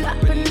 Poppin',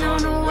 poppin'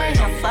 on the way.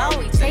 How far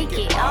we take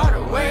it all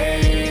the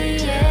way?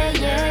 Yeah,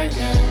 yeah,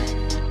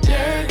 yeah.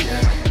 Yeah,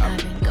 yeah. I've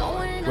been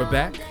going We're all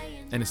back, day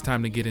and it's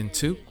time to get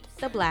into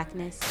The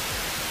Blackness.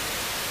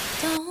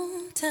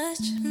 Don't touch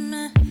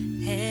my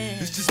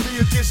head. It's just me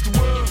against the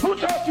world. Who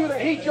taught you to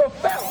heat your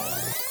belt?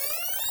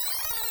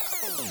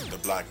 The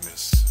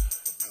blackness.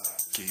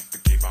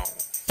 Keep on.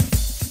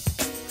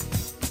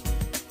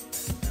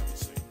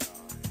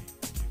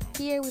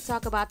 Here we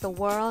talk about the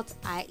world,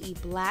 i.e.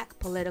 black,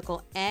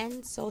 political,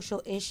 and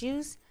social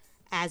issues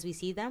as we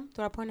see them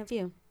through our point of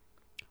view.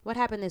 What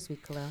happened this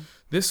week, Khalil?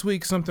 this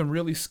week. Something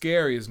really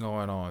scary is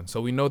going on.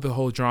 So we know the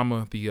whole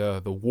drama,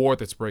 the war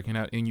that's breaking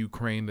out in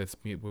Ukraine. That's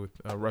with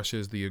Russia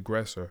as the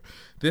aggressor.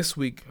 This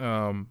week,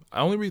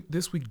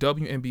 this week,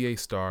 WNBA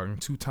star and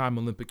 2-time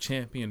Olympic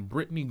champion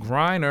Brittany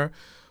Griner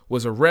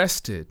was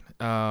arrested.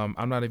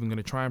 I'm not even going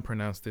to try and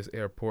pronounce this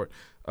airport.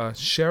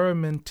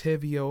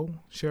 Sheremetyevo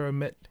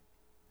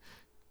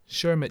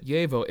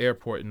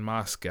Airport in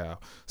Moscow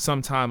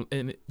sometime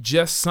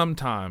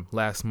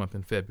last month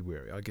in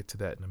February. I'll get to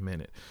that in a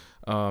minute.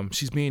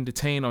 She's being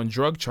detained on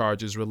drug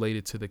charges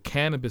related to the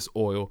cannabis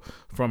oil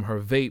from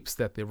her vapes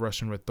that the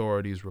Russian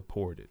authorities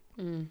reported.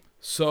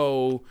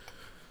 So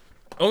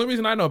only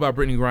reason I know about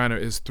Brittany Griner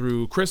is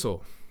through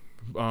Crystal,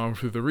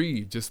 through the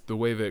read, just the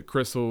way that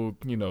Crystal,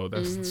 she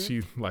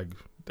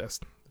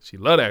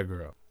love that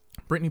girl.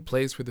 Brittany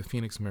plays for the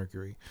Phoenix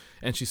Mercury,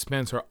 and she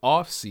spends her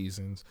off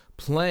seasons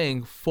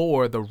playing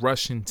for the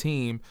Russian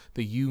team,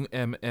 the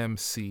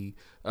UMMC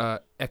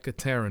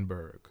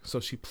Ekaterinburg.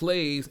 So she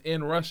plays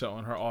in Russia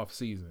on her off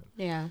season.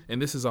 Yeah.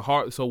 And this is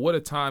so what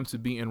a time to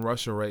be in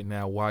Russia right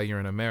now while you're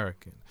an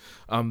American.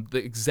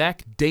 The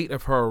exact date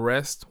of her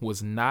arrest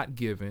was not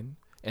given.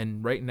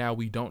 And right now,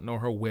 we don't know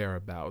her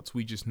whereabouts.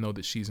 We just know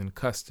that she's in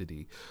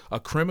custody.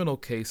 A criminal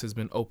case has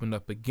been opened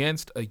up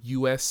against a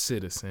U.S.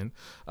 citizen.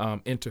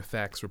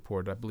 Interfax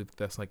reported, I believe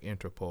that's like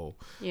Interpol,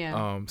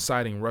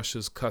 citing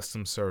Russia's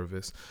customs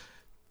service.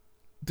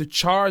 The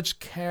charge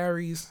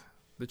carries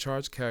a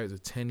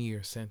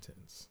 10-year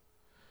sentence.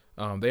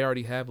 They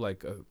already have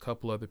like a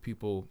couple other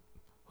people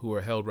who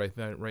are held right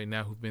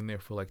now who've been there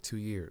for like 2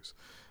 years.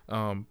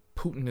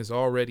 Putin has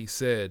already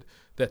said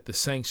that the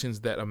sanctions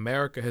that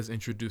America has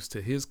introduced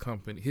to his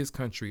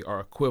country are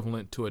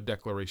equivalent to a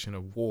declaration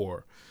of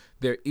war.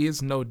 There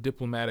is no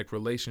diplomatic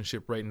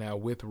relationship right now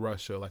with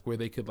Russia, like where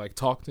they could like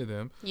talk to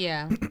them,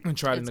 and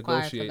try to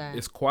negotiate.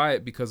 It's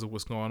quiet because of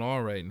what's going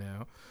on right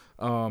now.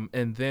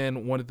 And then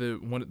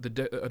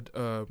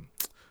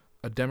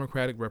a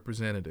Democratic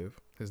representative,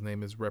 his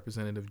name is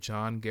Representative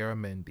John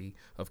Garamendi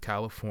of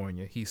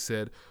California. He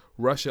said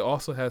Russia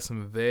also has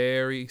some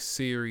very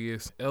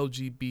serious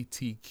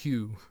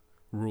LGBTQ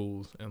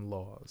rules and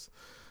laws.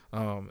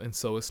 And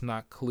so it's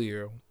not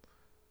clear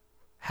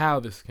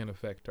how this can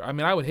affect her. I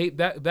mean, I would hate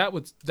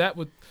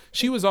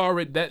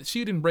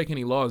she didn't break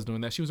any laws doing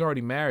that. She was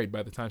already married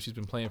by the time she's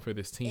been playing for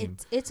this team.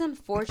 It's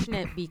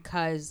unfortunate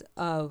because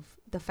of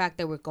the fact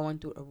that we're going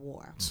through a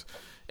war.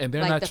 And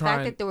they're like not the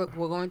trying. fact that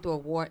we're going through a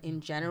war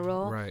in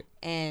general, right?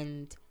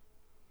 And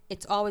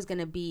it's always going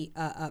to be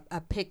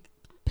a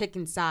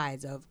picking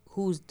sides of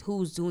who's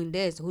doing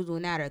this, who's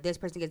doing that, or this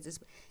person gets this.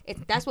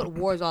 That's what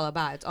war is all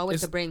about. It's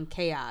always to bring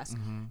chaos.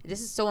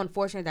 This is so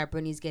unfortunate that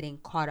Brittany's getting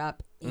caught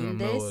up in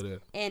this,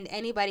 and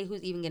anybody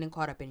who's even getting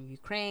caught up in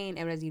Ukraine,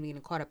 everybody's even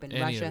getting caught up in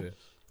Russia.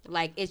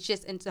 Like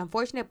it's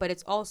unfortunate, but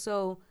it's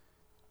also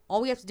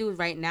all we have to do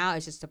right now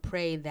is just to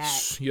pray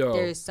that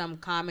there's some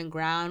common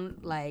ground,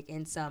 like,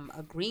 and some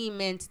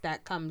agreement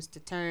that comes to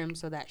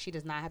terms so that she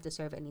does not have to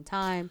serve any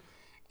time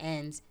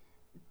and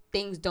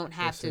things don't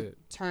have to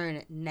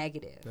turn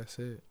negative. That's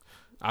it.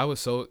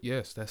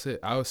 That's it.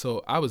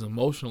 I was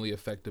emotionally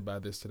affected by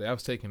this today. I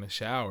was taking a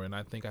shower, and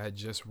I think I had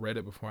just read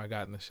it before I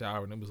got in the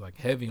shower, and it was like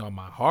heavy on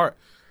my heart.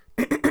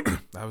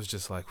 I was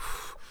just like,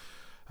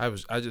 I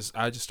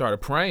just started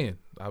praying.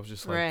 I was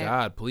just like,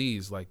 God,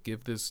 please, like,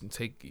 give this and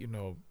take,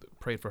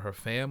 prayed for her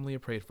family,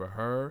 prayed for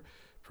her,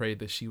 prayed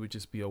that she would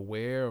just be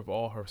aware of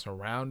all her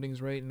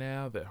surroundings right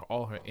now, that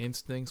all her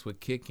instincts would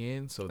kick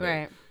in, so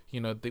that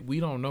that we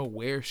don't know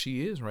where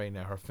she is right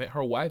now.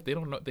 Her wife, they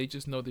don't know. They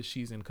just know that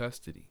she's in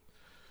custody.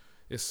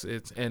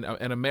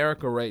 And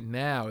America right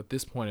now, at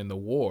this point in the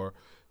war,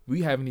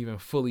 we haven't even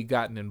fully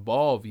gotten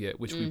involved yet,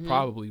 which we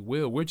probably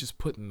will. We're just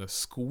putting the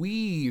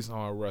squeeze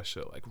on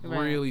Russia, like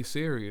really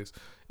serious.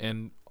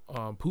 And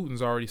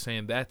Putin's already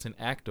saying that's an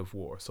act of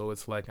war. So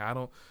it's like,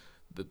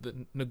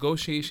 the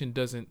negotiation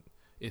doesn't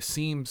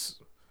seem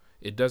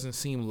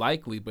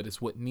likely, but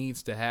it's what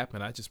needs to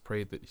happen. I just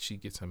pray that she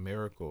gets a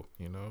miracle,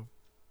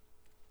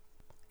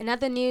 In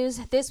other news,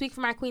 this week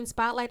for my Queen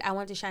Spotlight, I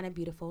want to shine a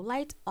beautiful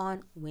light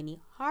on Winnie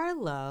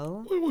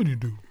Harlow. What Winnie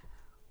do?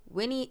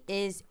 Winnie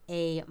is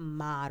a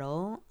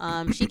model.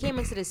 She came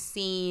into the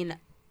scene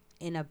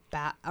in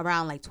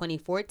around like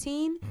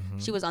 2014.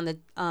 She was on the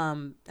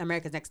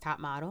America's Next Top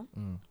Model.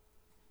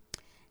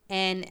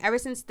 And ever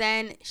since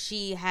then,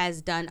 she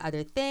has done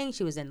other things.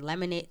 She was in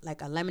Lemonade,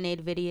 like a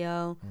Lemonade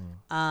video.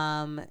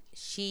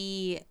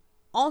 She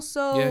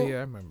also... Yeah,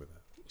 I remember that.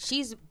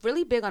 She's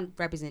really big on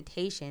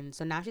representation.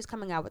 So now she's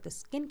coming out with a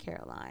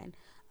skincare line.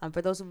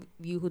 For those of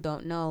you who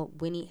don't know,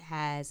 Winnie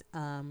has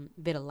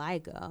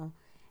vitiligo.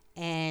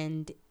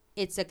 And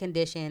it's a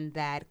condition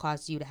that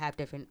causes you to have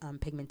different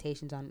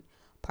pigmentations on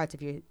parts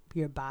of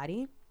your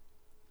body.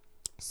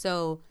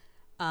 So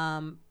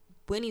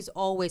Winnie's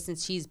always,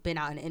 since she's been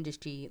out in the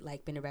industry,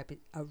 like been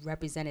a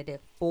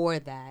representative for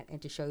that,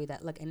 and to show you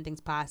that, look,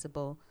 anything's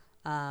possible,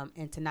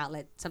 and to not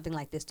let something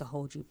like this to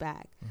hold you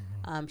back.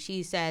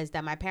 She says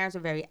that my parents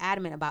were very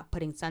adamant about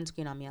putting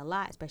sunscreen on me a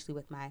lot, especially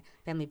with my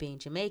family being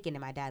Jamaican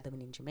and my dad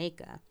living in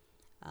Jamaica.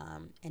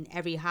 And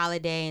every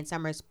holiday and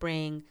summer,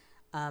 spring,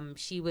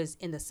 she was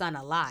in the sun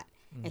a lot,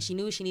 and she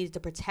knew she needed to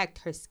protect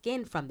her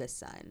skin from the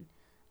sun.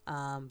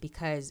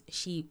 Because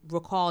she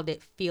recalled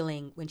it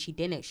feeling, when she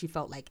didn't, she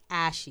felt like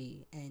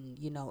ashy and,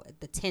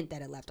 the tint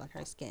that it left on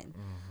her skin.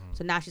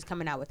 So now she's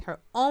coming out with her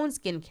own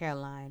skincare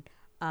line,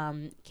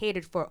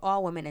 catered for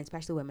all women, and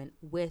especially women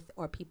with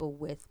or people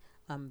with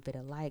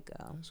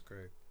vitiligo. That's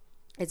great.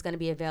 It's going to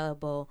be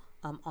available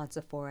on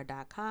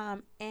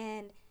Sephora.com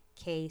and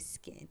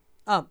K-Skin.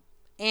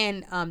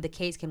 And the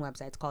K-Skin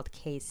website. It's called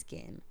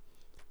K-Skin.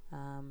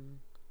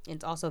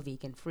 It's also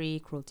vegan-free,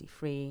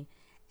 cruelty-free,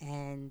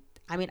 and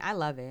I mean, I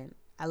love it.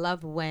 I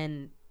love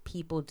when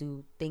people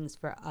do things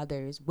for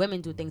others,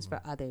 women do things for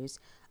others,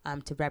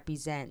 to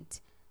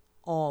represent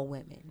all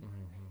women.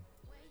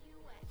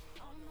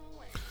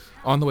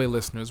 On the Way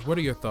listeners, what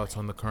are your thoughts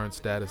on the current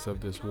status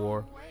of this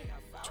war?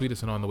 Tweet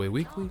us at On the Way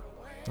Weekly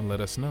and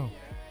let us know.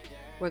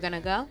 We're going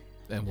to go.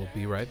 And we'll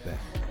be right back.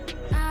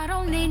 I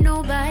don't need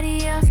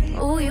nobody else.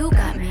 Ooh, you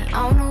got me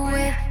on the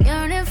way.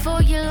 Yearning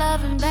for your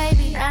loving,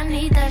 baby. I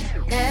need that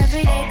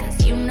every day.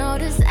 Cause you know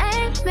this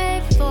ain't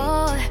made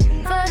for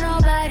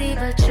nobody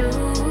but you.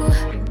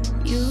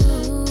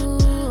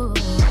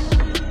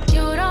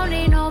 You don't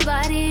need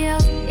nobody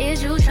else.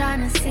 Is you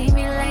trying to see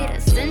me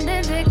later?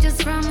 Sending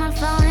pictures from my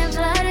phone and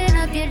flooding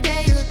up your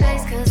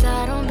database. Cause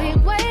I don't be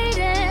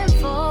waiting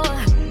for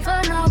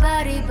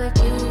nobody but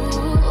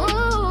you.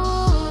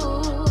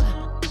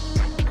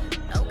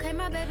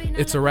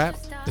 It's a wrap.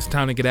 It's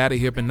time to get out of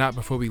here, but not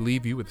before we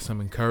leave you with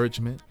some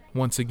encouragement.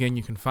 Once again,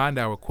 you can find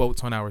our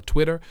quotes on our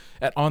Twitter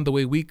at On The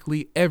Way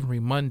Weekly every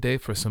Monday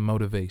for some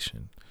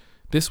motivation.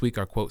 This week,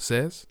 our quote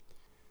says,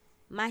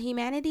 "My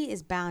humanity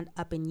is bound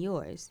up in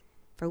yours,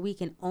 for we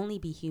can only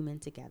be human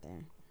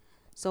together."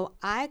 So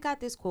I got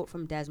this quote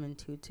from Desmond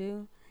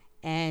Tutu,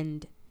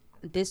 and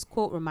this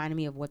quote reminded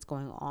me of what's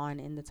going on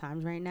in the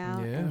times right now,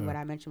 and what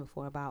I mentioned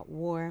before about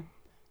war,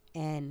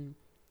 and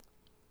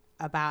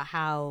about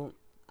how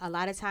a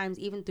lot of times,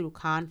 even through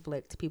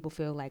conflict, people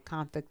feel like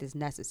conflict is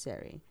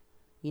necessary,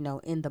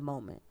 in the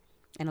moment.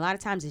 And a lot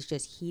of times it's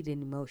just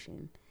heated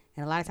emotion.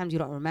 And a lot of times you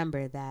don't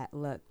remember that,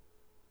 look,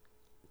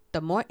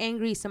 the more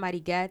angry somebody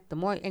gets, the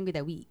more angry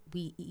that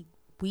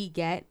we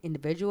get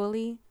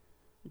individually,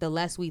 the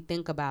less we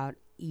think about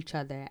each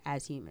other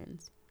as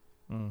humans.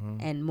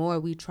 And more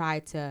we try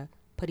to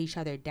put each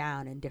other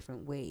down in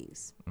different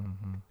ways.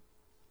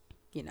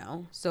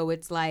 So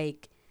it's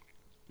like,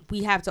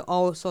 we have to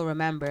also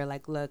remember,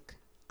 like, look,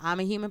 I'm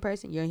a human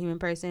person. You're a human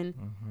person.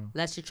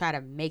 Let's just try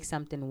to make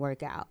something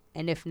work out.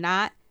 And if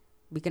not,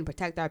 we can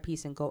protect our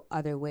peace and go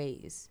other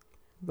ways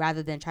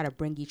rather than try to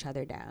bring each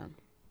other down.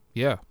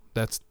 Yeah,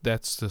 that's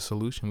the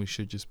solution. We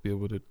should just be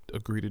able to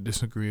agree to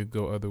disagree and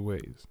go other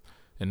ways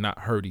and not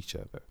hurt each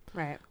other.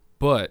 Right.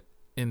 But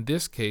in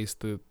this case,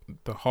 the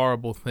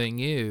horrible thing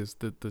is,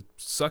 the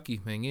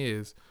sucky thing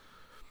is,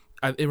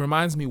 it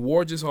reminds me,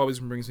 war just always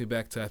brings me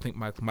back to, I think,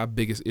 my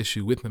biggest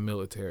issue with the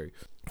military,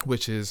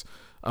 which is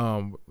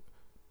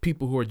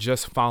people who are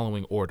just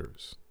following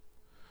orders.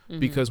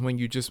 Because the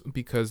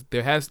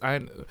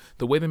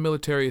way the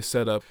military is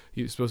set up,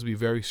 you're supposed to be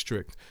very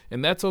strict,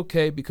 and that's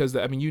okay, because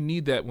you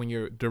need that when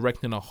you're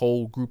directing a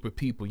whole group of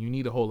people. You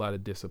need a whole lot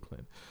of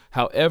discipline.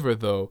 However,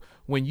 though,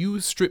 when you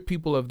strip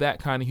people of that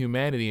kind of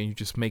humanity and you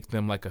just make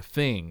them like a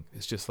thing,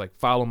 it's just like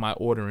follow my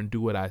order and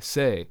do what I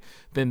say,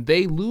 then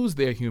they lose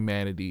their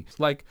humanity.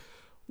 Like,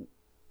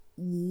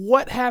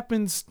 what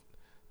happens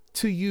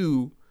to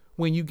you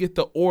when you get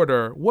the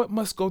order? What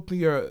must go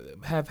through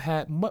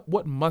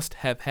what must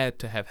have had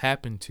to have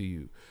happened to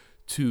you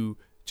to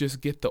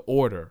just get the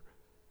order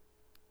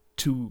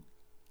to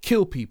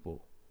kill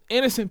people,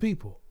 innocent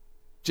people,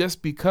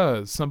 just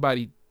because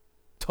somebody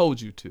told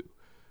you to?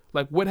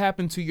 Like, what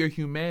happened to your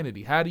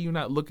humanity? How do you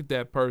not look at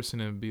that person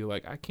and be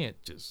like, I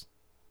can't just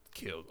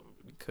kill them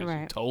because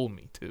you told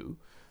me to,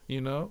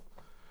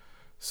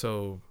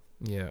 So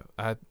yeah,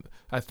 I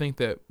think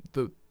that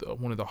the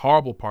one of the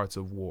horrible parts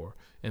of war,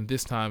 and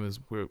this time is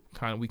we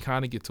kind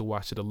of get to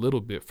watch it a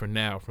little bit for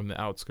now from the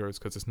outskirts,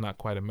 because it's not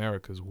quite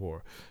America's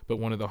war. But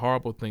one of the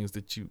horrible things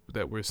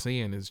that we're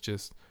seeing is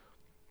just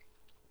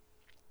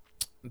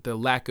the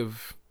lack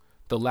of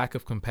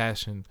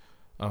compassion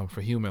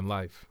for human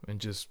life, and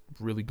just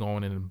really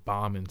going in and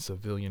bombing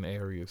civilian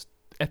areas.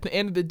 At the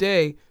end of the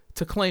day,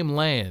 to claim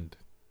land,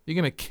 you're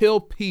gonna kill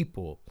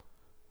people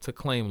to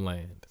claim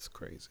land. It's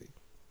crazy.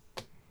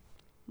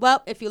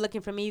 Well, if you're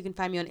looking for me, you can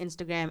find me on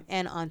Instagram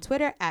and on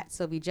Twitter at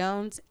Sylvie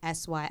Jones,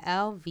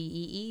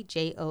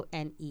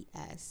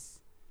 SylveeJones.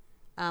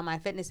 My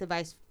fitness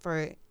advice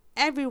for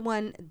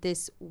everyone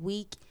this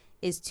week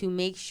is to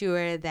make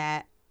sure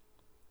that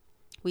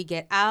we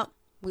get out.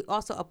 We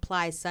also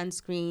apply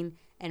sunscreen,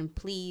 and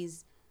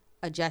please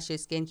adjust your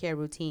skincare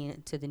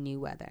routine to the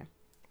new weather.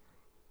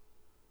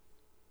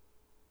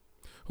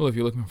 Well, if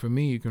you're looking for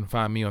me, you can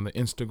find me on the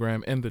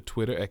Instagram and the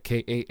Twitter at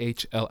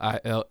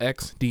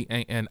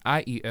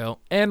KAHLILXDANIEL,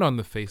 and on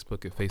the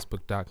Facebook at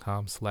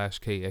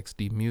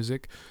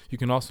facebook.com/KXDmusic. You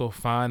can also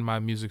find my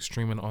music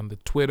streaming on the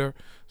find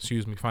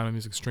my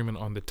music streaming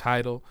on the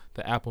Tidal,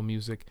 the Apple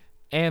Music,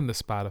 and the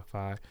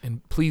Spotify.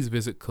 And please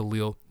visit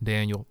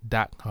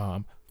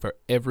KhalilDaniel.com for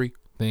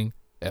everything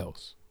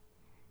else.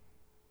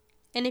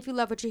 And if you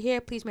love what you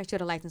hear, please make sure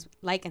to like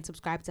and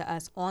subscribe to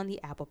us on the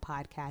Apple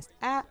Podcast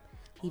app.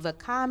 Leave a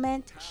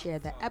comment, share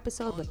the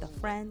episode with a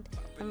friend,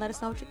 and let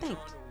us know what you think.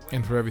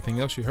 And for everything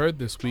else you heard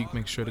this week,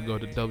 make sure to go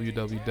to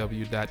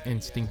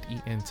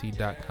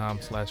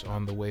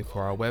www.instinctent.com/ontheway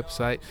for our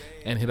website,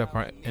 and hit up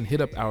our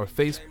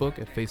Facebook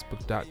at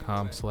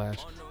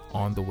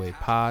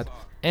facebook.com/onthewaypod,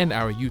 and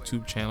our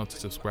YouTube channel to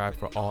subscribe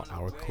for all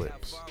our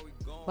clips.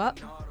 Well,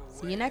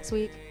 see you next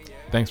week.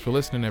 Thanks for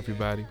listening,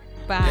 everybody.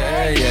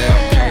 Bye.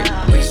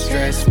 Yeah. We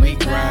stress, we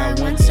grind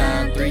 1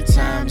 time, 3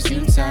 times,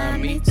 you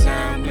time, me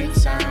time, we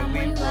time,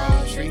 we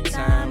roll, 3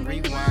 time,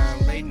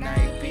 rewind, late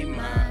night, be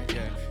mine,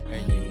 yeah.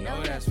 And you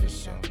know that's for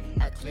sure.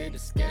 I cleared the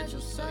schedule,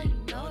 so you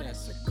know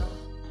that's a go.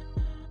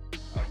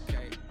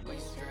 Okay, we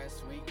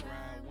stress, we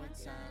grind 1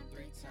 time,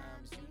 3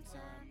 times, you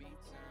time, me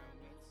time.